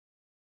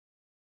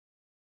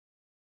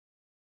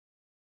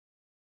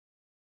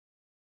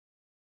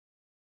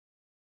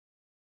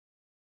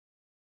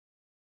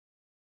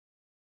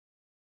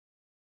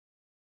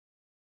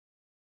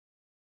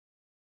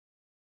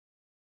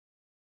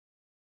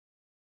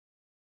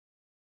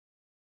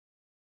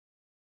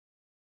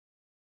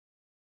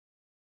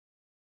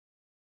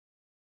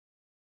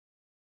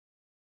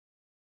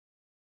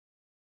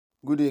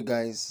Good day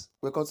guys,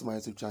 welcome to my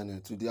YouTube channel.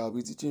 Today I'll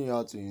be teaching you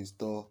how to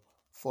install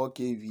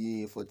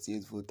 4K VA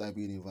 48 volt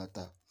hybrid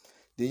inverter.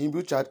 The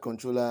inbuilt charge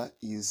controller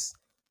is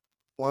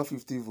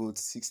 150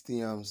 volts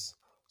 60 amps.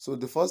 So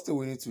the first thing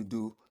we need to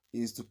do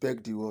is to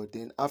peg the wall.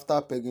 Then after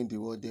pegging the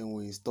wall, then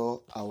we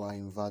install our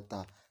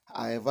inverter.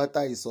 Our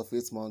inverter is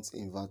surface mount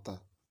inverter.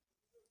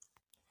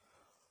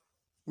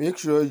 Make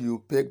sure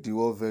you peg the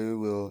wall very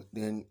well,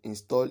 then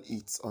install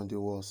it on the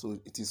wall. So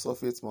it is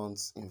surface mount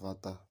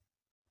inverter.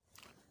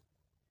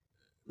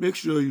 Make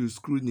sure you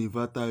screw the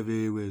inverter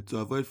very well to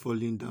avoid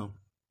falling down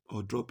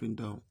or dropping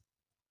down.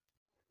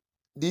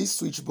 This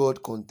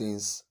switchboard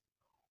contains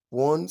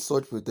one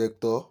surge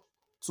protector,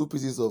 2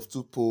 pieces of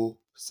 2-pole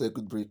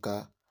circuit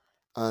breaker,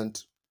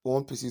 and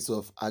 1 piece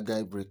of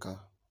guide breaker.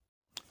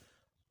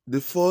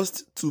 The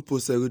first 2-pole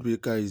circuit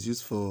breaker is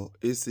used for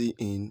AC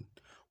in,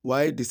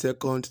 while the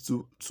second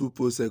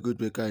 2-pole circuit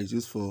breaker is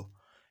used for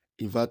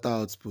inverter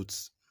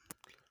outputs.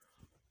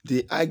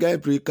 The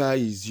guide breaker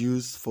is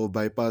used for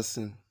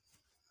bypassing.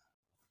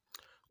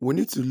 We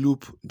need to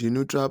loop the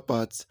neutral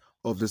part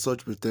of the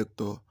surge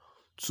protector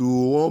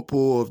to one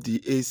pole of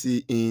the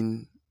AC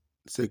in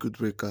circuit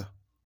breaker.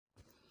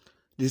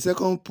 The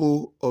second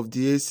pole of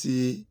the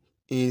AC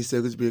in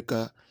circuit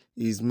breaker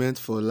is meant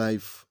for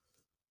live.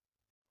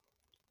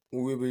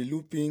 We will be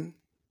looping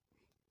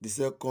the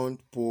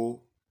second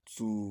pole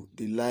to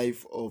the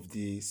live of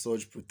the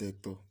surge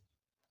protector.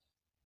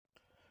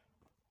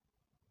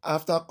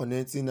 After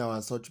connecting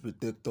our surge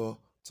protector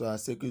to our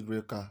circuit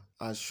breaker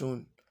as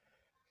shown,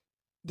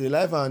 the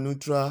live and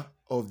neutral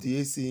of the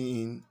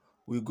AC in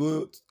will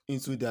go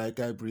into the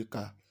guide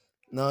breaker.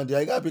 Now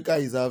the guide breaker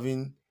is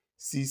having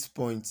 6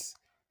 points,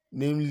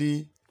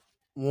 namely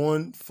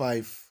 1,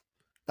 5.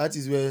 That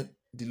is where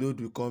the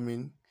load will come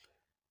in.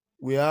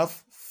 We have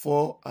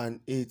 4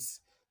 and 8.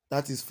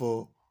 That is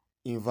for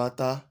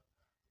inverter.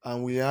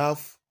 And we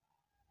have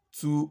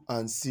 2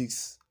 and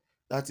 6.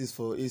 That is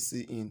for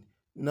AC in.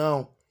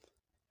 Now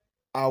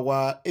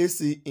our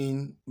AC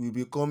in will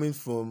be coming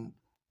from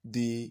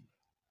the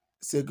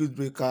circuit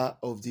breaker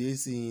of the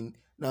AC in.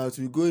 Now it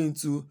will go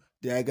into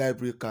the guide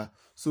breaker.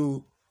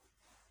 So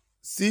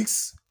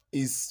 6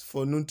 is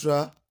for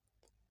neutral,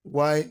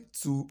 while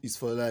 2 is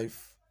for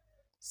live.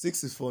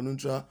 6 is for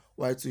neutral,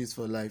 while 2 is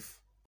for live.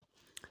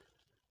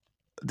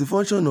 The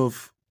function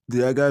of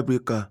the guide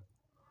breaker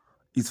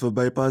is for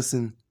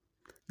bypassing.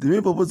 The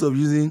main purpose of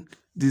using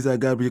this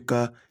guide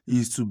breaker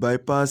is to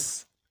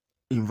bypass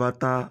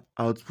inverter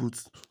output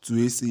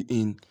to AC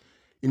in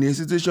a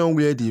situation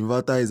where the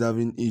inverter is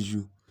having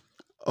issue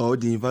or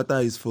the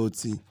inverter is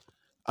faulty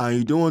and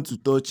you don't want to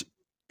touch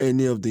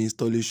any of the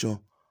installation.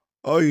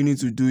 All you need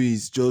to do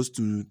is just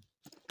to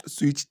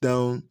switch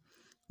down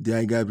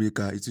the guide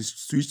breaker. It will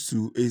switch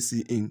to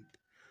AC in.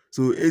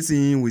 So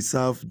AC in will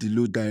serve the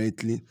load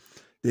directly.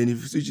 Then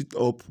if you switch it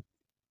up,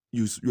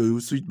 you will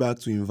switch back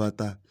to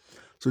inverter.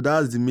 So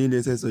that's the main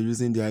essence of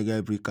using the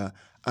guide breaker,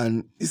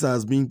 and this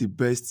has been the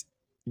best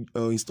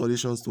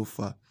installation so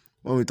far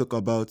when we talk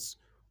about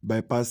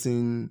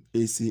bypassing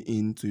AC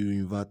in to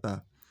your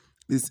inverter.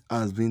 This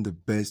has been the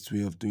best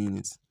way of doing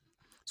it.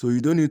 So you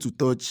don't need to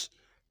touch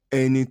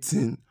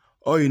anything.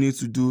 All you need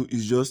to do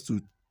is just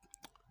to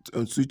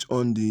switch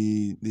on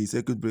the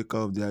circuit breaker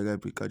of the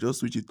guide breaker. Just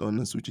switch it on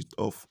and switch it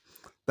off.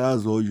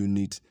 That's all you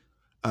need,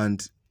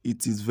 and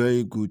it is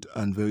very good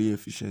and very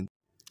efficient.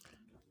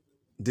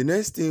 The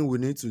next thing we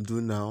need to do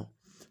now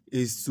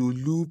is to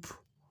loop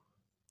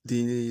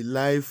the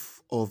life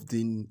of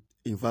the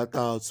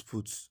inverter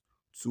output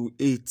to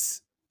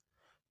 8,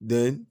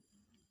 then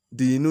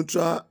the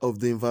neutral of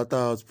the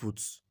inverter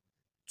output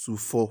to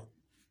 4.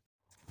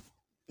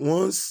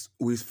 Once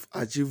we've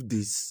achieved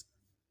this,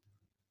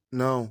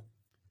 now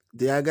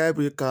the guide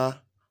breaker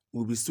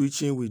will be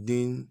switching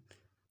within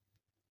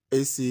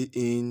AC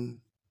in,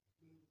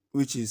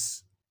 which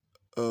is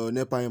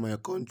NEPA in my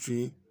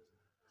country,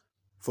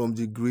 from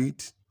the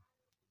grid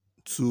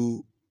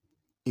to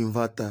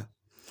inverter.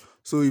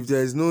 So if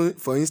there is no,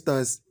 for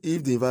instance,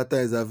 if the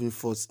inverter is having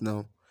faults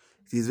now,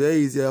 it is very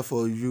easier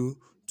for you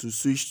to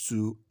switch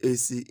to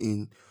AC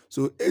in.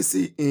 So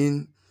AC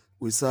in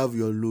will serve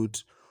your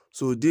load.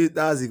 So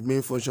that's the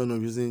main function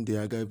of using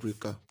the guide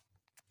breaker.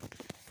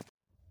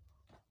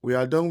 We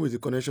are done with the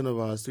connection of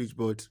our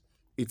switchboard.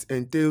 It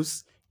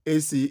entails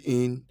AC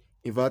in,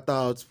 inverter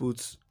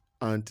output,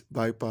 and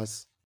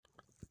bypass.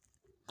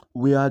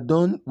 We are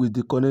done with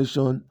the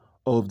connection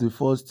of the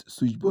first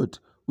switchboard,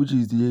 which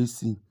is the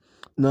AC.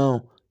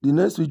 Now the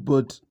next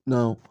switchboard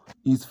now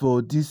is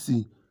for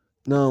DC.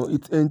 Now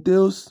it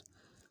entails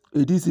a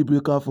DC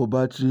breaker for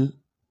battery,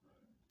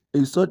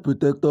 a surge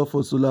protector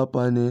for solar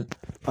panel,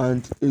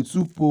 and a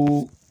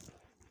 2-pole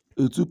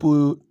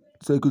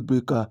circuit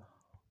breaker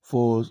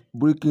for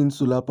breaking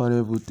solar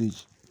panel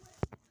voltage.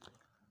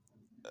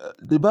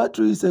 The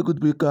battery circuit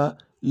breaker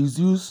is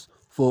used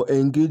for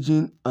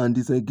engaging and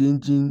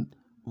disengaging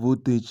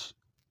voltage.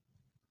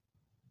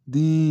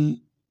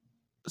 The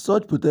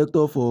surge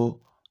protector for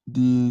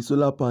the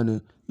solar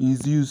panel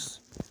is used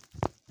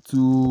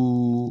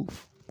to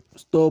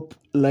stop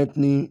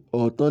lightning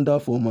or thunder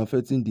from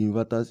affecting the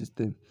inverter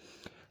system.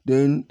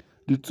 Then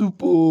the two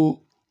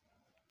pole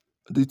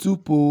the two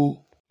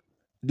pole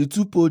the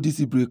two pole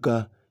DC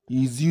breaker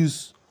is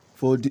used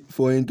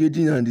for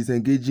engaging and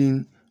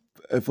disengaging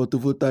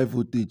photovoltaic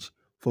voltage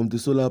from the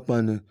solar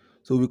panel.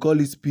 So we call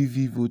it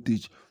PV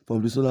voltage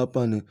from the solar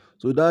panel.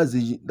 So that's the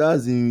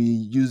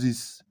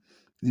uses,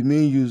 the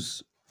main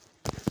use.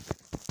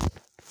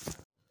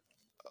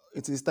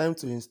 It is time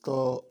to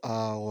install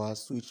our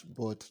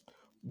switchboard,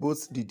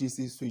 both the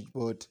DC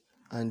switchboard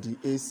and the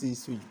AC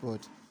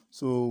switchboard.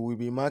 So we'll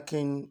be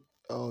marking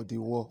the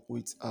wall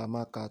with a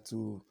marker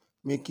to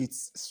make it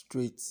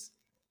straight.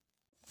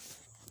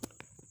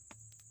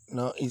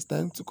 Now it's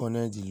time to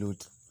connect the load.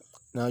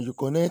 Now you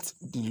connect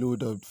the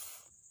load of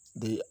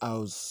the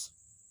house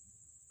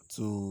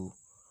to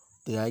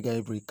the high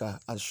guide breaker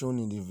as shown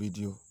in the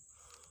video.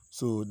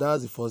 So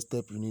that's the first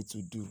step you need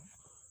to do.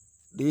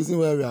 The reason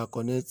why we are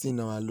connecting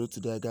our load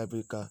to the high guide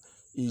breaker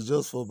is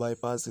just for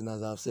bypassing,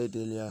 as I've said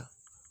earlier.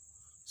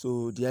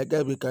 So the high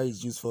guide breaker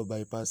is used for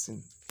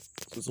bypassing.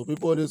 So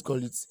people always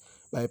call it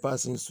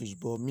bypassing switch,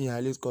 but me I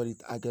always call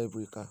it high guide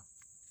breaker.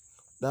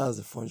 That's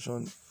the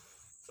function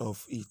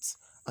of it,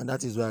 and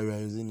that is why we are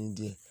using it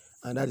there,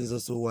 and that is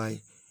also why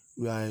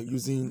we are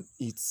using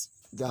it.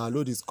 The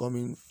load is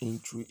coming in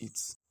through it.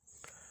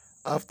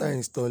 After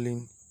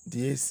installing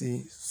the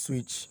AC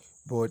switch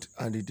board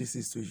and the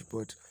DC switch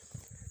board,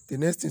 the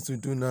next thing to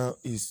do now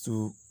is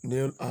to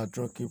nail our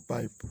trunking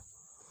pipe.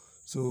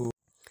 So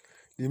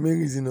the main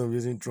reason of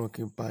using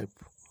trunking pipe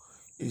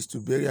is to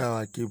bury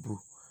our cable,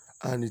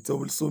 and it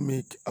also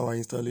make our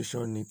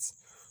installation neat.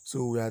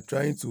 So we are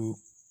trying to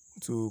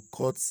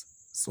cut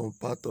some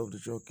part of the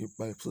trunking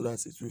pipe so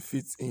that it will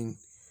fit in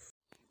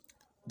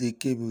the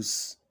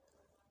cables.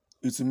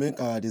 It will make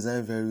our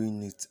design very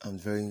neat and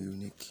very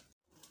unique.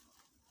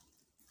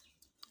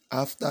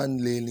 After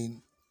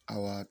nailing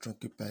our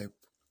trunking pipe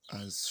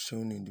as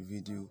shown in the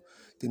video,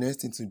 the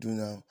next thing to do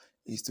now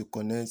is to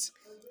connect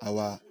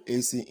our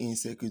AC in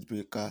circuit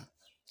breaker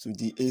to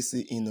the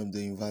AC in of the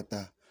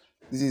inverter.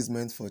 This is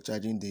meant for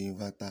charging the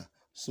inverter.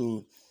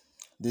 So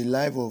the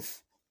live of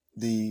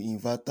the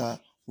inverter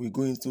will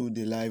go into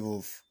the live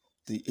of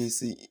the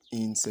AC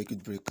in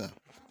circuit breaker.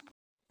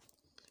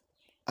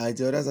 At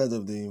the other side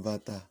of the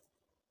inverter,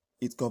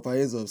 it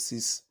comprises of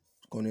 6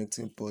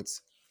 connecting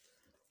ports.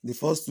 The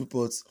first 2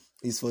 ports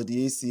is for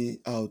the AC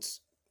out,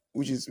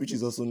 which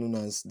is also known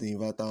as the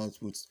inverter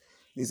output.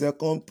 The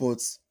second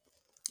port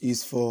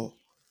is for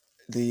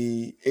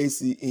the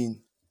AC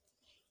in.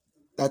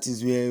 That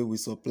is where we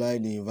supply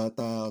the inverter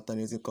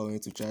alternating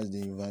current to charge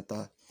the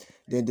inverter.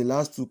 Then the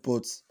last 2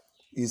 ports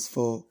is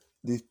for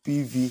the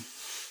PV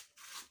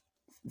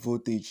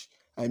voltage.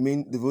 I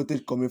mean the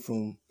voltage coming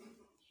from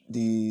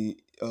the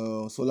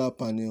solar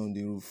panel on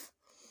the roof.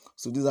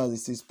 So these are the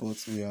 6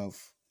 ports we have.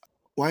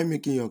 While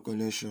making your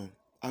connection,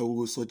 I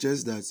will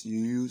suggest that you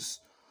use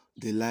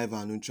the live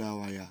and neutral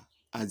wire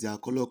as their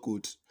color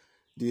code.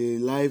 The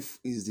live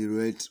is the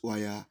red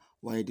wire,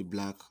 while the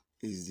black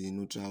is the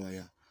neutral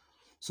wire.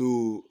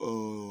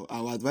 So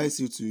I will advise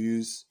you to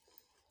use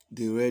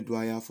the red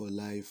wire for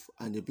live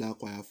and the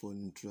black wire for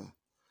neutral.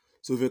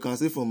 So if you can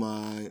see from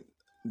my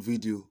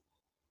video,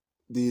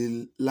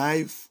 the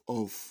live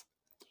of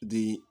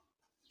the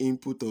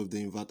input of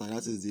the inverter,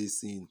 that is the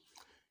AC in,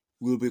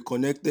 will be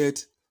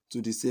connected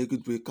to the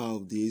circuit breaker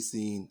of the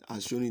AC in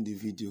as shown in the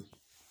video.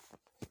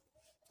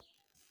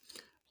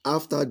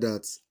 After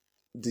that,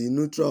 the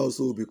neutral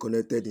also will be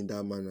connected in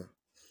that manner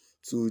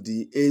to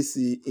the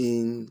AC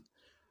in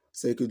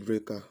circuit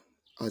breaker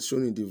as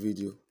shown in the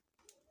video.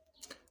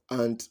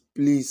 And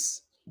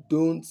please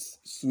don't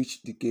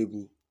switch the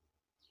cable.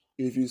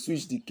 If you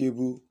switch the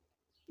cable,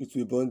 it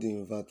will burn the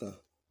inverter.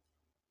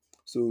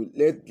 So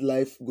let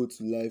live go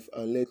to live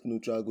and let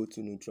neutral go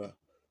to neutral.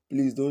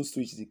 Please don't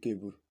switch the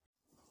cable.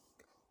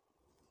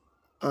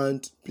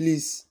 And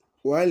please,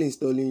 while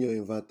installing your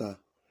inverter,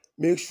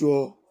 make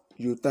sure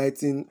you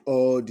tighten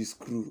all the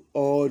screw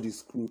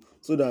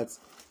so that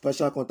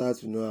partial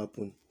contact will not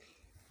happen.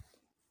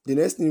 The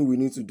next thing we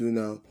need to do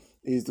now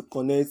is to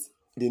connect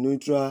the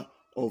neutral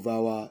of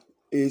our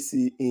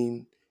AC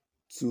in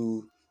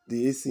to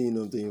the AC in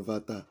of the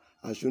inverter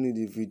as shown in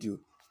the video.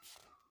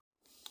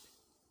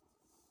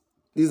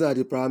 These are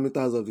the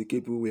parameters of the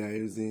cable we are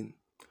using.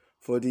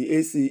 For the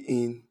AC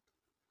in,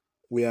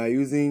 we are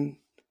using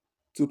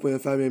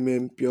 2.5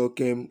 mm pure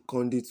chem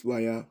conduit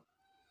wire.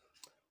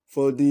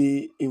 For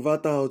the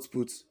inverter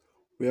output,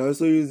 we are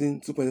also using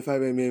 2.5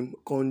 mm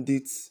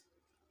conduit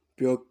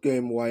pure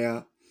chem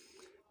wire.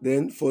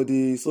 Then for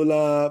the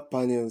solar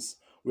panels,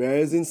 we are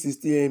using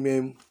 60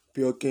 mm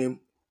pure chem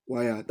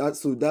wire. That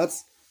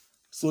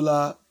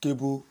solar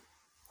cable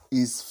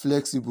is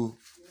flexible.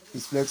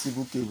 It's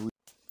flexible cable.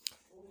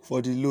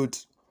 For the load,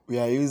 we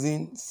are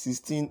using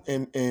 16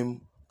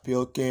 mm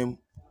pure chem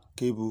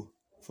cable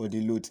for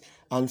the load,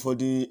 and for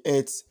the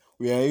earth,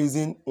 we are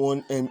using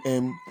 1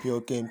 mm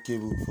pure chem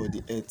cable for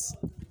the earth.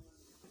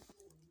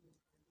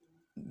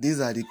 These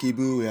are the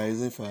cable we are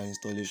using for our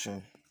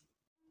installation.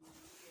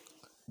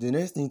 The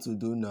next thing to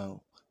do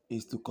now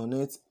is to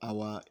connect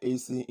our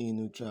AC in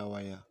neutral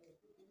wire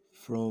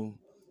from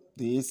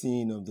the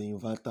AC in of the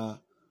inverter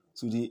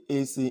to the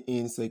AC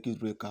in circuit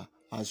breaker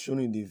as shown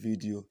in the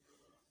video.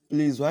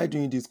 Please, while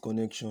doing this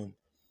connection,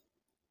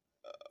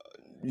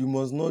 you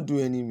must not do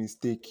any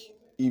mistake.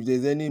 If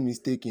there's any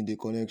mistake in the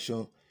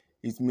connection,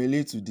 it may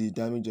lead to the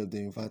damage of the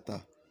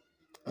inverter,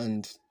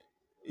 and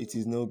it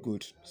is not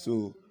good.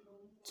 So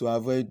to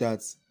avoid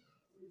that,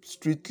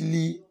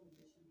 strictly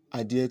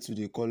adhere to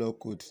the color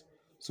code.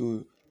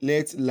 So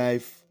let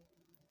life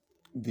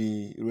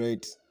be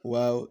red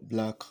while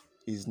black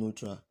is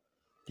neutral.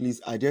 Please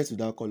adhere to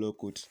that color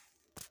code.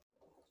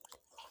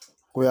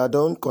 We are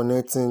done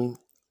connecting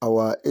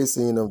our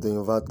AC in of the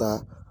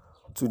inverter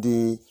to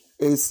the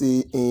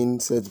AC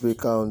in set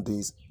breaker on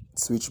the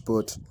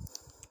switchboard.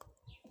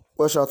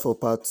 Watch out for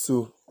part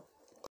 2